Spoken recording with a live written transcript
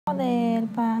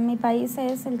Mi país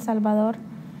es El Salvador.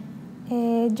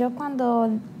 Yo cuando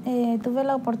tuve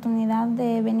la oportunidad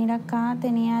de venir acá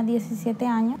tenía 17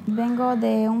 años. Vengo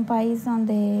de un país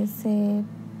donde se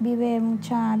vive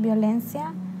mucha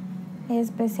violencia,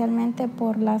 especialmente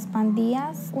por las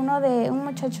pandillas. Un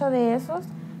muchacho de esos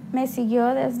me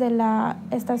siguió desde la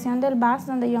estación del bus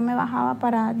donde yo me bajaba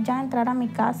para ya entrar a mi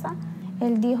casa.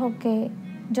 Él dijo que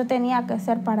yo tenía que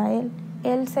ser para él.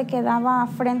 Él se quedaba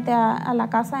frente a la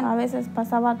casa, a veces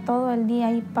pasaba todo el día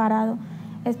ahí parado,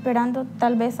 esperando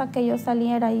tal vez a que yo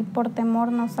saliera y por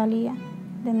temor no salía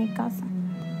de mi casa.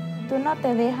 Tú no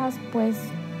te dejas, pues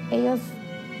ellos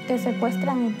te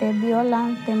secuestran y te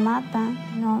violan, te matan.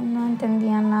 No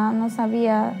entendía nada, no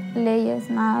sabía leyes,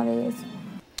 nada de eso.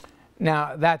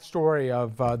 Now, that story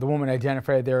of the woman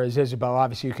identified there as Isabel,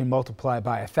 obviously you can multiply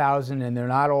by 1,000, and they're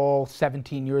not all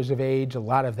 17 years of age. A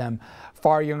lot of them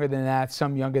far younger than that,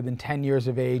 some younger than 10 years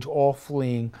of age, all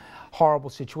fleeing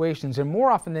horrible situations. And more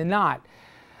often than not,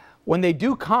 when they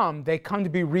do come, they come to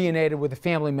be reunited with a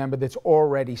family member that's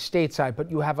already stateside. But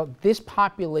you have this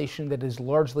population that is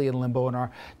largely in limbo, and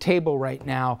our table right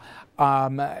now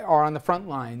are on the front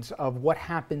lines of what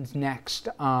happens next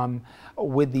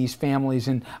with these families.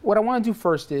 And what I want to do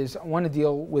first is I want to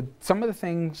deal with some of the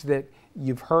things that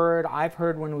you've heard, I've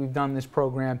heard when we've done this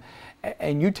program,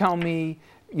 and you tell me,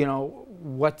 you know,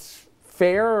 what's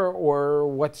fair or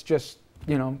what's just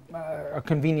a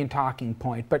convenient talking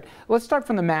point. But let's start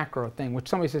from the macro thing, which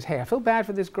somebody says, hey, I feel bad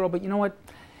for this girl, but you know what?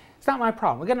 It's not my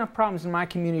problem. We've got enough problems in my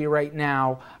community right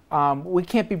now. We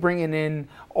can't be bringing in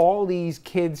all these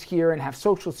kids here and have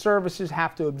social services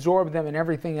have to absorb them and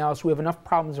everything else. We have enough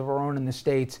problems of our own in the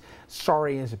States.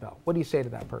 Sorry, Isabel. What do you say to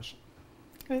that person?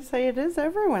 I say it is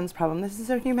everyone's problem. This is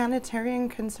a humanitarian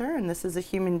concern. This is a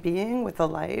human being with a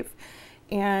life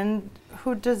and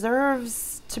who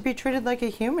deserves to be treated like a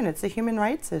human. It's a human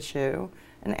rights issue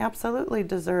and absolutely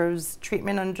deserves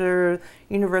treatment under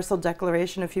Universal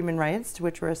Declaration of Human Rights, to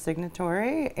which we're a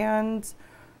signatory, and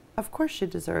of course she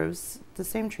deserves the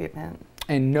same treatment.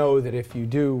 And know that if you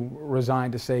do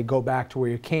resign to say go back to where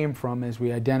you came from, as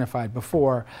we identified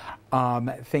before,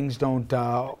 things don't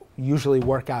usually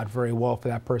work out very well for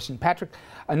that person. Patrick,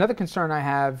 another concern I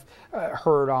have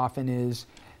heard often is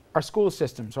our school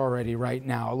systems already right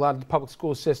now. A lot of the public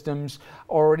school systems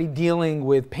already dealing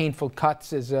with painful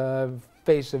cuts as a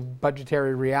face of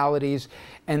budgetary realities,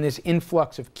 and this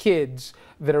influx of kids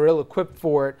that are ill-equipped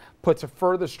for it puts a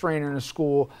further strain on a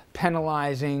school,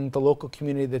 penalizing the local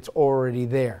community that's already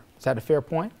there. Is that a fair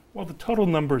point? Well, the total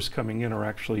numbers coming in are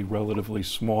actually relatively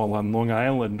small. On Long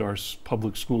Island, our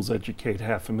public schools educate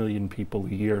 500,000 people a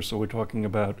year, so we're talking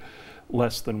about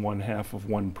less than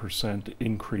 0.5%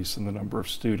 increase in the number of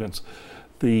students.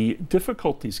 The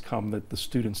difficulties come that the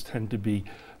students tend to be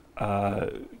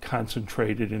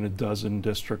concentrated in a dozen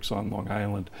districts on Long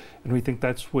Island. And we think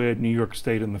that's where New York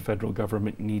State and the federal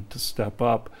government need to step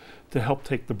up to help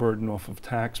take the burden off of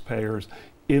taxpayers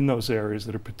in those areas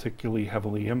that are particularly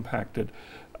heavily impacted.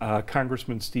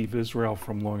 Congressman Steve Israel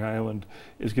from Long Island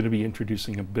is going to be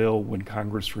introducing a bill when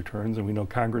Congress returns, and we know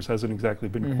Congress hasn't exactly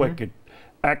been quick at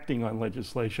acting on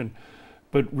legislation,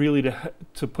 but really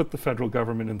to put the federal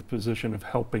government in the position of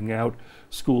helping out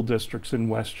school districts in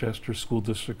Westchester, school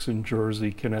districts in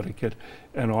Jersey, Connecticut,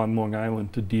 and on Long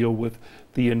Island to deal with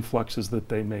the influxes that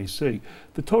they may see.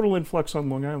 The total influx on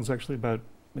Long Island is actually about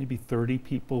maybe 30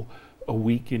 people a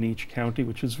week in each county,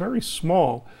 which is very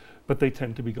small, but they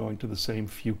tend to be going to the same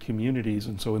few communities,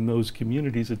 and so in those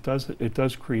communities it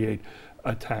does create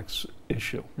a tax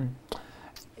issue.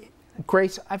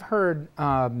 Grace, I've heard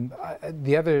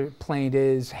the other plaint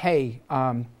is, hey,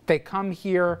 they come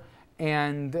here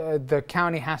and the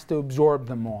county has to absorb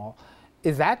them all.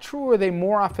 Is that true, or are they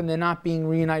more often than not being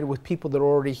reunited with people that are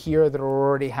already here, that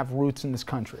already have roots in this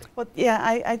country? Well,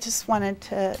 yeah, I just wanted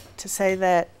to say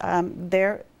that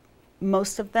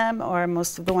most of them, or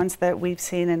most of the ones that we've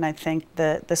seen, and I think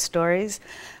the stories,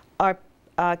 are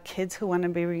kids who want to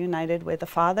be reunited with a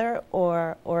father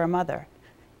or a mother.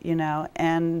 You know,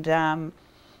 and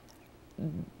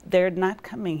they're not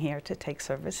coming here to take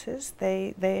services.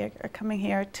 They are coming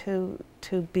here to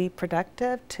be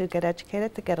productive, to get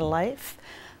educated, to get a life.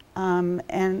 And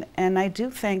I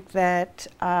do think that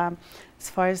as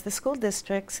far as the school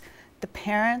districts, the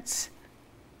parents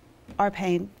are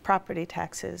paying property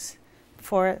taxes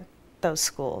for those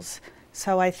schools.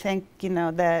 So I think, you know,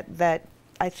 that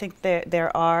I think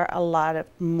there are a lot of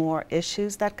more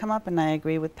issues that come up, and I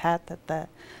agree with Pat that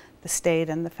the state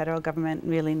and the federal government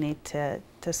really need to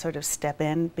sort of step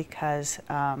in, because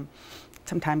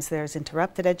sometimes there's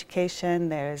interrupted education,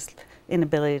 there's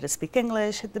inability to speak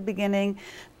English at the beginning,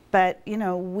 But, you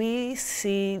know, we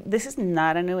see, this is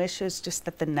not a new issue, it's just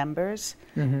that the numbers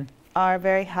are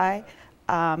very high.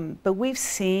 But we've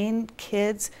seen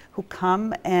kids who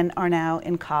come and are now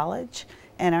in college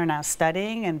and are now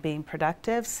studying and being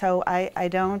productive. So I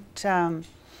don't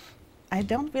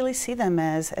really see them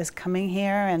as coming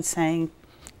here and saying,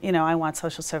 you know, I want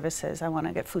social services, I want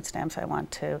to get food stamps, I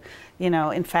want to, you know,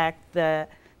 in fact, the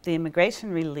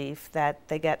immigration relief that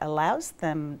they get allows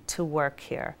them to work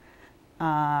here.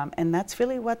 And that's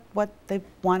really what they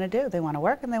want to do. They want to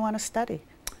work and they want to study.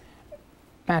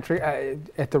 Patrick,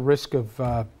 at the risk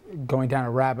of going down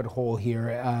a rabbit hole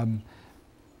here,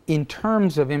 in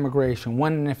terms of immigration,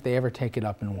 when and if they ever take it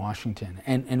up in Washington,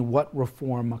 and what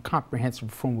reform, a comprehensive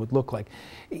reform would look like.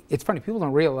 It's funny, people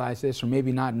don't realize this, or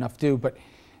maybe not enough do, but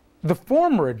the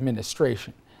former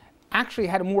administration actually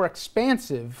had a more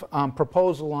expansive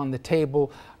proposal on the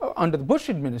table under the Bush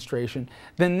administration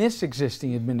than this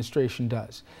existing administration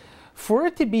does. For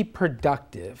it to be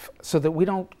productive, so that we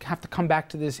don't have to come back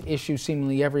to this issue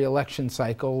seemingly every election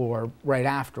cycle or right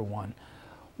after one,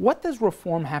 what does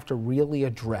reform have to really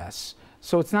address?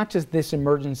 So it's not just this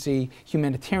emergency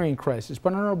humanitarian crisis,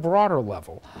 but on a broader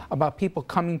level about people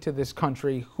coming to this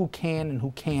country who can and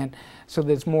who can't, so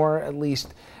that it's more at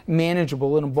least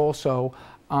manageable, and also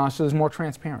so there's more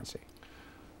transparency.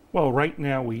 Well, right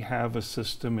now we have a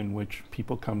system in which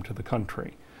people come to the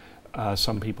country.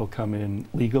 Some people come in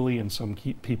legally and some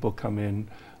people come in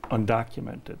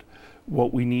undocumented.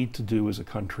 What we need to do as a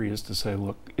country is to say,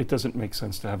 look, it doesn't make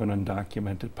sense to have an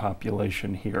undocumented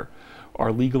population here.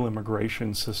 Our legal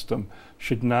immigration system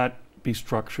should not be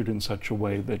structured in such a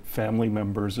way that family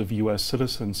members of U.S.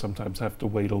 citizens sometimes have to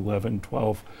wait 11,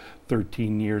 12,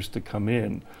 13 years to come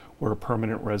in, where a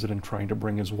permanent resident trying to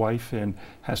bring his wife in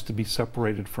has to be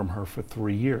separated from her for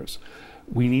 3 years.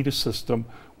 We need a system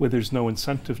where there's no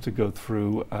incentive to go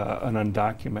through an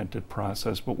undocumented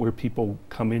process, but where people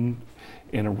come in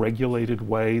a regulated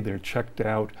way, they're checked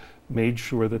out, made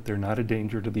sure that they're not a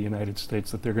danger to the United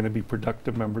States, that they're going to be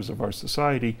productive members of our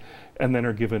society, and then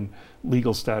are given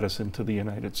legal status into the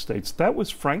United States. That was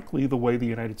frankly the way the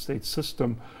United States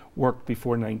system worked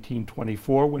before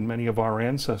 1924, when many of our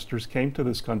ancestors came to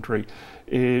this country.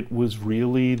 It was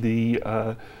really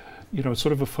the you know,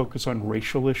 sort of a focus on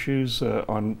racial issues,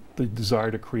 on the desire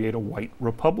to create a white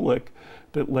republic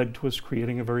that led to us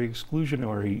creating a very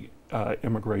exclusionary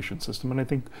immigration system. And I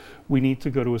think we need to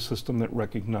go to a system that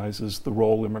recognizes the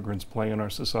role immigrants play in our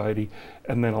society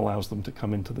and then allows them to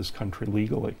come into this country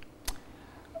legally.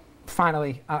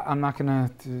 Finally, I'm not going to,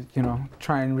 you know,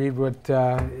 try and read what,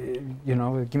 you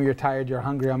know, give me you're tired, you're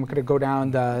hungry. I'm going to go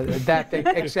down that thing,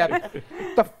 except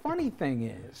the funny thing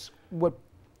is,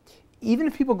 even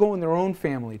if people go in their own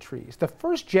family trees, the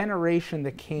first generation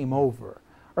that came over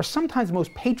are sometimes the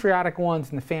most patriotic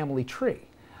ones in the family tree,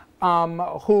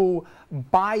 who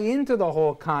buy into the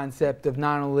whole concept of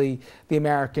not only the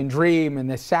American dream and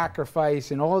the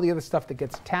sacrifice and all the other stuff that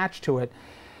gets attached to it.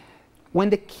 When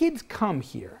the kids come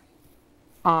here,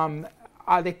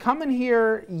 are they coming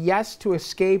here, yes, to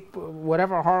escape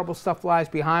whatever horrible stuff lies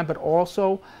behind, but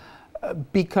also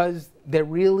because they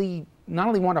really not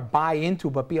only want to buy into,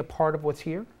 but be a part of what's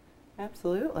here?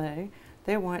 Absolutely.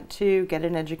 They want to get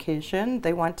an education,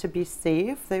 they want to be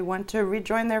safe, they want to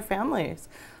rejoin their families.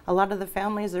 A lot of the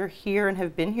families are here and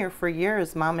have been here for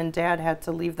years. Mom and dad had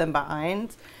to leave them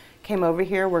behind, came over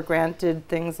here, were granted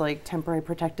things like temporary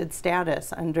protected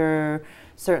status under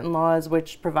certain laws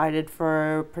which provided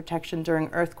for protection during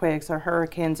earthquakes or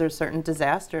hurricanes or certain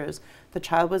disasters. The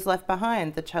child was left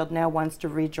behind. The child now wants to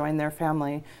rejoin their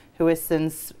family, who has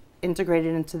since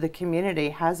integrated into the community,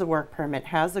 has a work permit,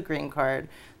 has a green card.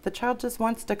 The child just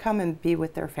wants to come and be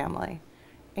with their family.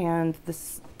 And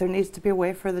there needs to be a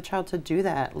way for the child to do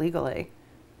that legally.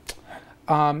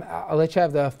 I'll let you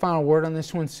have the final word on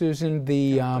this one, Susan.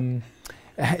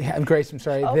 Grace, I'm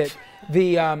sorry. Oh.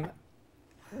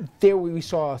 There we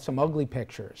saw some ugly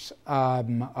pictures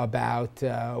about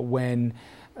when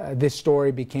this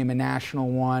story became a national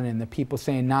one, and the people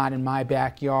saying "not in my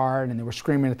backyard," and they were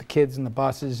screaming at the kids in the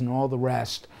buses and all the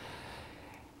rest.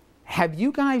 Have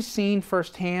you guys seen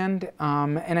firsthand,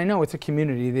 and I know it's a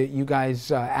community that you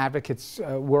guys, advocates,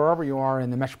 wherever you are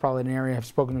in the metropolitan area, have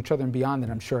spoken to each other and beyond that,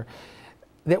 I'm sure,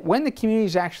 that when the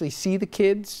communities actually see the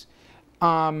kids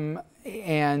and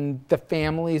the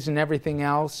families and everything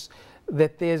else,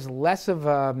 that there's less of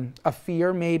a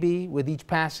fear maybe with each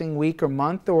passing week or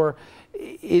month, or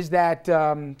is that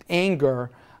anger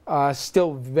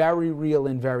still very real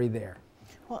and very there?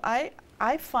 Well,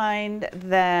 I find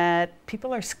that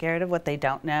people are scared of what they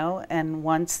don't know, and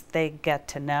once they get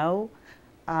to know,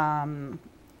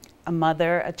 a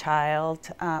mother, a child,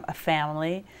 a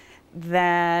family,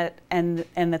 that and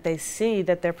that they see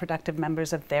that they're productive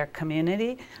members of their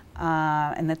community,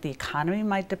 and that the economy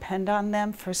might depend on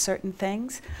them for certain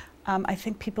things. I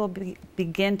think people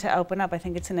begin to open up. I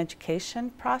think it's an education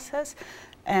process.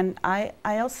 And I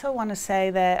also want to say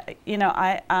that, you know,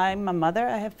 I'm a mother,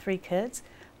 I have 3 kids.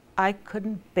 I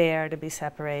couldn't bear to be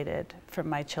separated from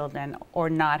my children or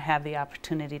not have the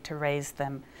opportunity to raise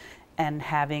them and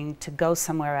having to go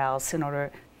somewhere else in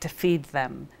order to feed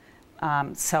them.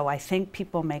 So I think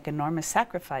people make enormous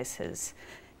sacrifices,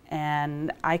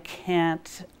 and I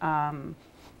can't,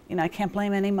 you know, I can't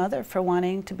blame any mother for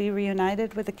wanting to be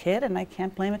reunited with a kid, and I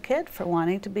can't blame a kid for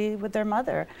wanting to be with their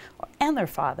mother and their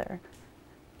father.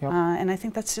 Yep. And I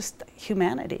think that's just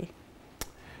humanity.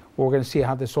 Well, we're going to see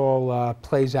how this all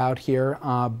plays out here,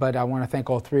 but I want to thank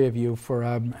all 3 of you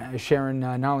for sharing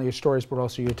not only your stories but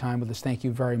also your time with us. Thank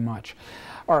you very much.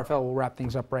 RFL will wrap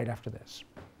things up right after this.